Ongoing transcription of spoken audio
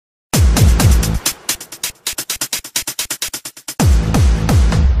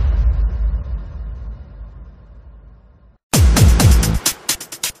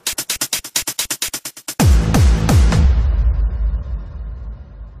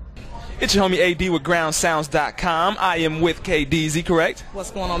It's your homie AD with GroundSounds.com. I am with KDZ, correct? What's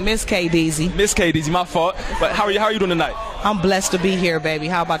going on, Miss KDZ? Miss KDZ, my fault. But how are you doing tonight? I'm blessed to be here, baby.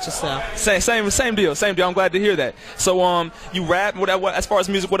 How about yourself? Same deal. I'm glad to hear that. So you rap. What as far as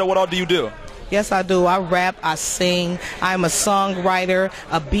music, what all do you do? Yes, I do. I rap, I sing. I'm a songwriter,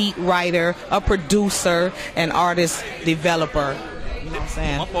 a beat writer, a producer, an artist developer. You know what I'm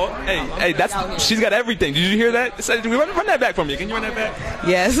saying? My fault. Hey, she's got everything. Did you hear that? Run that back for me. Can you run that back?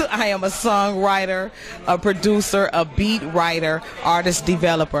 Yes, I am a songwriter, a producer, a beat writer, artist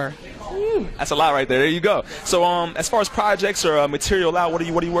developer. That's a lot right there. There you go. So as far as projects or material out, what are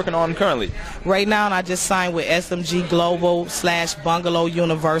you working on currently? Right now, I just signed with SMG Global / Bungalow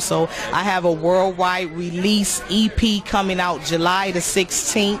Universal. I have a worldwide release EP coming out July the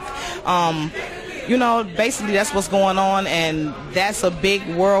 16th. You know, basically that's what's going on, and that's a big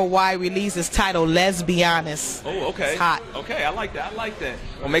worldwide release. It's titled Let's Be Honest. Oh, okay. It's hot. Okay, I like that.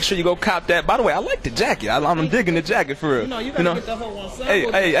 Well, make sure you go cop that. By the way, I like the jacket. I'm digging the jacket for real. You gotta get the whole one.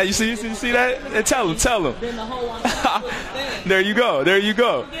 Hey, you see that? Hey, tell him. Then the whole one. There you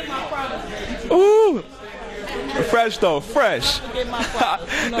go. Ooh, fresh though, fresh. Get my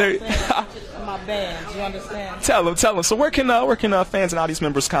product. You know what I'm saying? My bands, you understand? Tell them. So where can fans and audience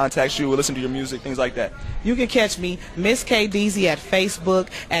members contact you or listen to your music, things like that? You can catch me, Miss KDZ, at Facebook,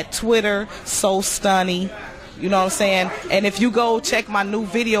 at Twitter, So Stunny. You know what I'm saying? And if you go check my new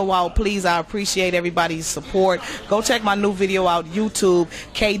video out, please, I appreciate everybody's support. Go check my new video out, YouTube,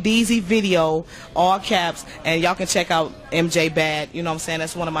 KDZ Video, all caps, and y'all can check out MJ Bad. You know what I'm saying?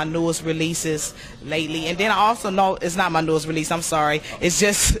 That's one of my newest releases lately. And then I also know it's not my newest release, I'm sorry. It's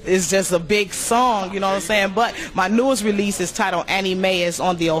just a big song, you know what I'm saying? But my newest release is titled Annie Mae. It's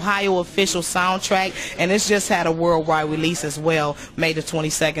on the Ohio official soundtrack, and it's just had a worldwide release as well, May the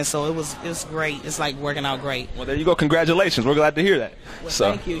 22nd. So it's great. It's like working out great. Well, there you go. Congratulations. We're glad to hear that. Well,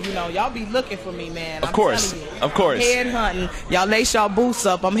 thank you. You know, y'all be looking for me, man. Of course. I'm head hunting. Y'all lace y'all boots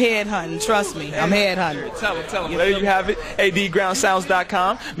up. I'm head hunting. Trust me. I'm head hunting. Tell them. There you have it.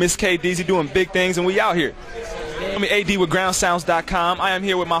 ADGroundSounds.com. Miss KDZ doing big things, and we out here. AD with GroundSounds.com. I am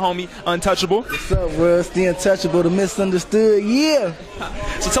here with my homie Untouchable. What's up, bro? It's the Untouchable, the misunderstood. Yeah.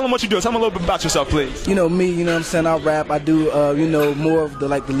 So tell them what you do. Tell them a little bit about yourself, please. You know me. You know what I'm saying. I rap. I do. More of the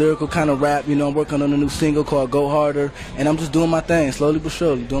lyrical kind of rap. You know, I'm working on a new single called Go Harder, and I'm just doing my thing, slowly but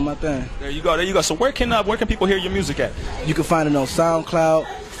surely, doing my thing. There you go. So where can people hear your music at? You can find it on SoundCloud,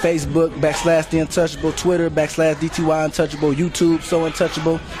 Facebook / The Untouchable, Twitter / DTY Untouchable, YouTube So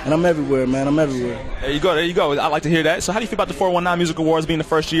Untouchable, and I'm everywhere, man. I'm everywhere. There you go. I like to hear that. So how do you feel about the 419 Music Awards being the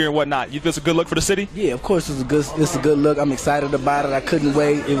first year and whatnot? You feel it's a good look for the city? Yeah, of course it's a good look. I'm excited about it. I couldn't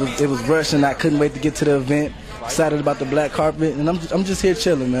wait. It was rushing. I couldn't wait to get to the event. Excited about the black carpet, and I'm just here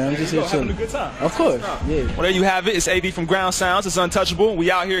chilling, man. I'm just here chilling. Having a good time. Of course, yeah. Well, there you have it. It's AD from Ground Sounds. It's Untouchable. We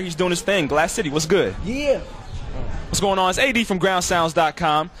out here. He's doing his thing. Glass City. What's good? Yeah. What's going on? It's AD from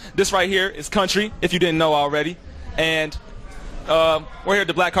GroundSounds.com. This right here is country, if you didn't know already. And we're here at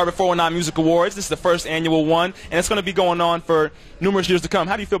the Black Carpet 419 Music Awards. This is the first annual one, and it's going to be going on for numerous years to come.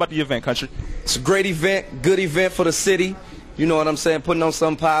 How do you feel about the event, country? It's a great event, good event for the city. You know what I'm saying? Putting on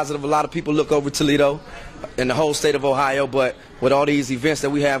something positive. A lot of people look over Toledo and the whole state of Ohio, but with all these events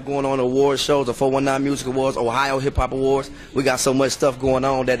that we have going on, award shows, the 419 Music Awards, Ohio Hip Hop Awards, we got so much stuff going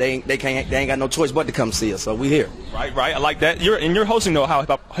on that they ain't got no choice but to come see us. So we here. Right. I like that. You're hosting the Ohio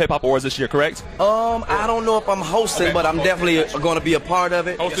Hip Hop Awards this year, correct? I don't know if I'm hosting, but I'm definitely going to be a part of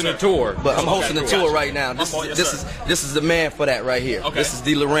it. Hosting a tour. But I'm hosting a tour right now. This is the man for that right here. Okay. This is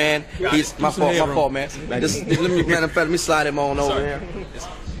D. Loran. He's my fault, man. Let me slide him on over here.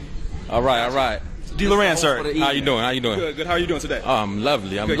 All right. D. Loran, sir. How you doing? Good. How are you doing today? I'm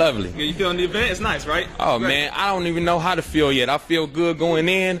lovely. Good. Lovely. You feeling the event? It's nice, right? Oh, man, I don't even know how to feel yet. I feel good going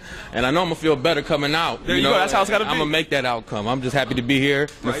in, and I know I'm going to feel better coming out. There you go. That's how it's got to be. I'm going to make that outcome. I'm just happy to be here.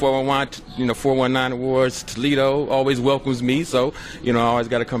 The 419 Awards, Toledo always welcomes me, so, I always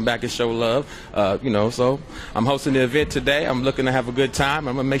got to come back and show love. So I'm hosting the event today. I'm looking to have a good time.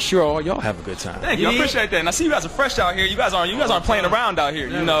 I'm going to make sure all y'all have a good time. Thank you. I appreciate that. And I see you guys are fresh out here. You guys aren't playing around out here,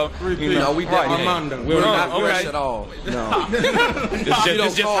 we definitely we're not fresh at all. No.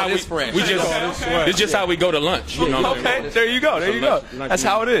 It's just how we go to lunch. Okay, there you go. That's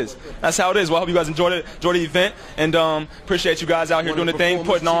how it is. Well, I hope you guys enjoy the event, and appreciate you guys out here doing the thing,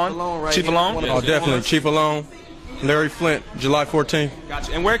 putting on. Chief Alone. Oh, definitely. Chief Alone. Larry Flint, July 14th.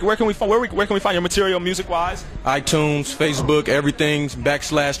 Gotcha. And where can we find your material music-wise? iTunes, Facebook, everything's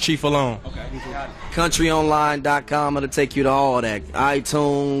 / Chief Alone. Okay. CountryOnline.com. It'll take you to all that.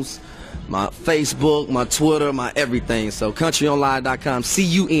 iTunes, my Facebook, my Twitter, my everything. So CountryOnline.com.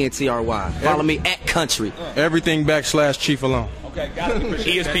 CUNTRY. Follow me at Country. Everything / Chief Alone. Okay, got it.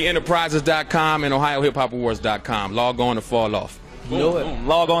 ESPNenterprises.com and OhioHipHopAwards.com. Log on to fall off. Boom.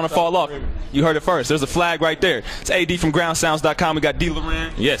 Log on and fall off. You heard it first. There's a flag right there. It's AD from GroundSounds.com. We got D.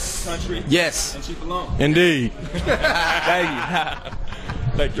 Loran. Yes. Country. Yes. And Chief Alone. Indeed. Thank you.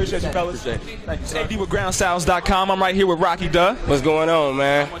 Appreciate you, fellas. Thank you. It's AD with GroundSounds.com. I'm right here with Rocky Duh. What's going on,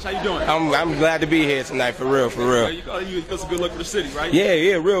 man? How you doing? I'm glad to be here tonight, for real, for real. You feel a good look for the city, right?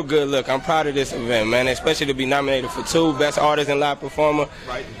 Yeah, real good look. I'm proud of this event, man, especially to be nominated for 2 Best Artist and Live Performer.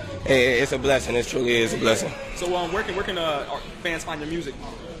 Right. It's a blessing. It truly is a blessing. So where can fans find your music?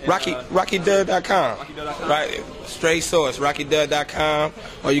 RockyDuh.com. RockyDuh.com. Right, straight source, RockyDuh.com,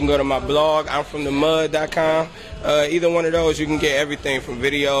 or you can go to my blog, I'mFromTheMud.com. Either one of those, you can get everything from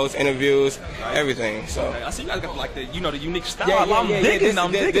videos, interviews, everything. So I see you guys got like the unique style. Yeah, I'm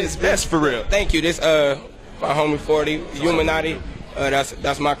digging this best for real. Thank you. This my homie 40 Illuminati.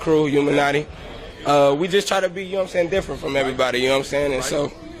 That's my crew, Illuminati. We just try to be, you know what I'm saying, different from everybody, you know what I'm saying, and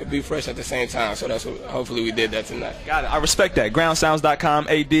so be fresh at the same time. So that's what, hopefully we did that tonight. Got it. I respect that. GroundSounds.com,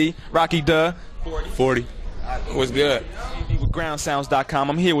 AD, Rocky Duh, 40. What's good? With GroundSounds.com.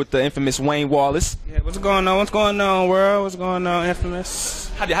 I'm here with the infamous Wayne Wallace. Yeah, what's going on? What's going on, world? What's going on,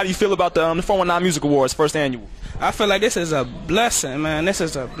 infamous? How do you feel about the 419 Music Awards, first annual? I feel like this is a blessing, man. This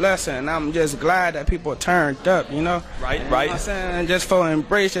is a blessing. I'm just glad that people turned up, you know? Right. You know what I'm saying? Just for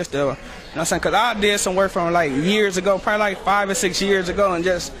embrace, just to, you know what I'm saying? Because I did some work from like years ago, probably like 5 or 6 years ago, and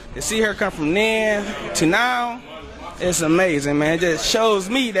just to see her come from then to now, it's amazing, man. It just shows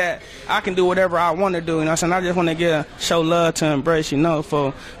me that I can do whatever I want to do, you know what I'm saying? I just want to show love to Embrace, you know,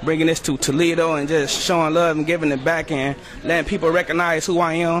 for bringing this to Toledo and just showing love and giving it back and letting people recognize who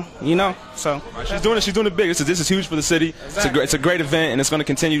I am, you know? So right, she's doing it big. This is huge for the city. Exactly. It's a great event, and it's going to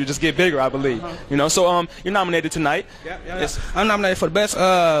continue to just get bigger, I believe. You know, so you're nominated tonight. Yeah. I'm nominated for the best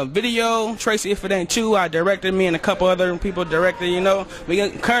video. Tracy, If It Ain't You, I directed. Me and a couple other people directed, you know. We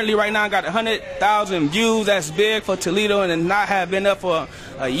currently right now got 100,000 views. That's big for Toledo, and not have been up for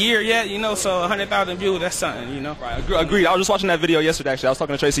a year yet, you know, so 100,000 views, that's something, you know. Right, agreed. I was just watching that video yesterday, actually. I was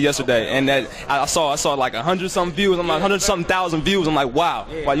talking to Tracy yesterday, and that I saw like 100-something views. I'm like 100-something thousand views. I'm like, wow.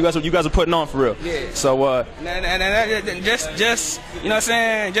 Yeah. Wow, you guys are putting on for real. Yeah. So and just you know what I'm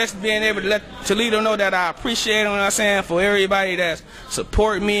saying, just being able to let Toledo know that I appreciate it, you know what I'm saying, for everybody that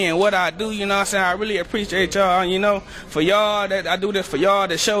support me and what I do, you know what I'm saying. I really appreciate y'all, you know, for y'all that I do this for y'all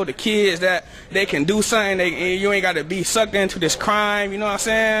to show the kids that they can do something. You ain't got to be sucked into this crime, you know what I'm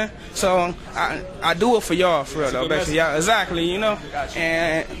saying. So I do it for y'all, for real though, basically. Yeah, exactly, you know.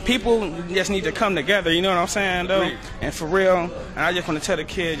 And people just need to come together, you know what I'm saying, though. And for real, and I just want to tell the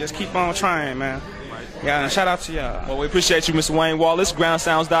kids, just keep on trying, man. Yeah, and shout out to y'all. Well, we appreciate you, Mr. Wayne Wallace.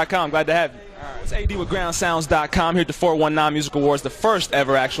 GroundSounds.com. Glad to have you. It's AD with GroundSounds.com here at the 419 Music Awards, the first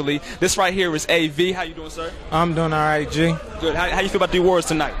ever, actually. This right here is AV. How you doing, sir? I'm doing all right, G. Good. How you feel about the awards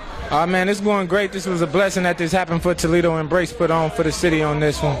tonight? Man, it's going great. This was a blessing that this happened for Toledo. Embrace put on for the city on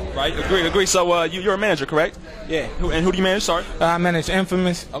this one. Right. Agree. So you're a manager, correct? Yeah. And who do you manage? Sorry. I manage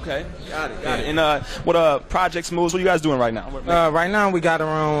Infamous. Okay. Got it. And what projects, moves? What are you guys doing right now? Right now we got her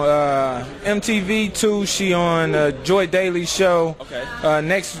on MTV2. She on Joy Daily show. Okay.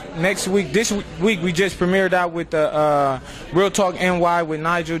 Next week, this week we just premiered out with the Real Talk NY with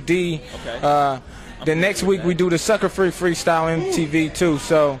Nigel D. Okay. The next week we do the Sucker Free Freestyle MTV2.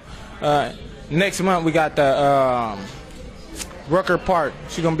 So next month we got the Rucker Park.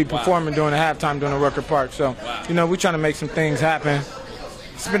 She's gonna be performing during the halftime during the Rucker Park. So you know, we're trying to make some things happen.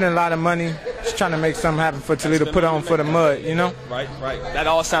 Spending a lot of money, just trying to make something happen for Toledo. Put on for the mud, you know. Right. That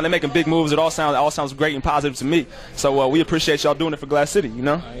all sound. They're making big moves. It all sounds great and positive to me. So we appreciate y'all doing it for Glass City. You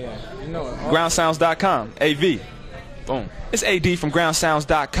know. Yeah. You know it. GroundSounds.com. AV. Boom. It's AD from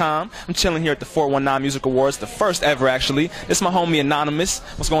GroundSounds.com. I'm chilling here at the 419 Music Awards, the first ever, actually. This is my homie Anonymous.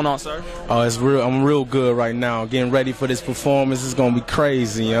 What's going on, sir? Oh, it's real. I'm real good right now. Getting ready for this performance. It's gonna be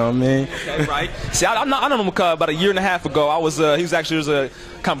crazy. You know what I mean? Okay, right. See, I know him about a year and a half ago. There was a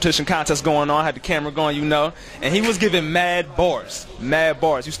competition contest going on. I had the camera going, you know, and he was giving mad bars.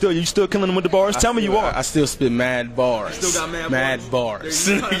 You still killing them with the bars? Tell me you are. I still spit mad bars. Still got mad bars.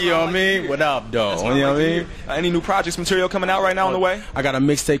 You know what I mean? What up, though? You know what I mean? Any new projects, material coming out right now on the way? I got a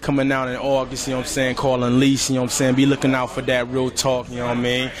mixtape coming out in August, you know what I'm saying, called Unleash, you know what I'm saying? Be looking out for that, Real Talk, you know what I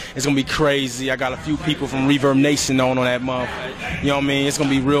mean? It's going to be crazy. I got a few people from Reverb Nation on that month. You know what I mean? It's going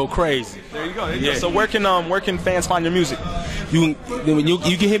to be real crazy. There you go. So where can fans find your music? You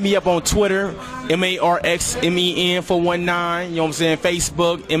can hit me up on Twitter, MARXMEN 419. You know what I'm saying?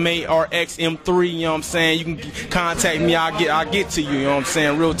 Facebook MARXM3. You know what I'm saying? You can contact me. I'll get to you. You know what I'm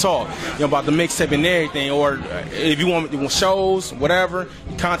saying? Real talk. You know about the mixtape and everything. Or if you want shows, whatever,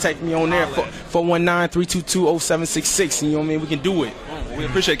 contact me on there. 419-322-0766. You know what I mean? We can do it. We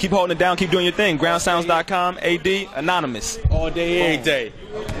appreciate it. Keep holding it down. Keep doing your thing. GroundSounds.com. AD Anonymous. All day, every day.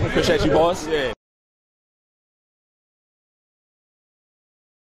 We appreciate you, boss. Yeah.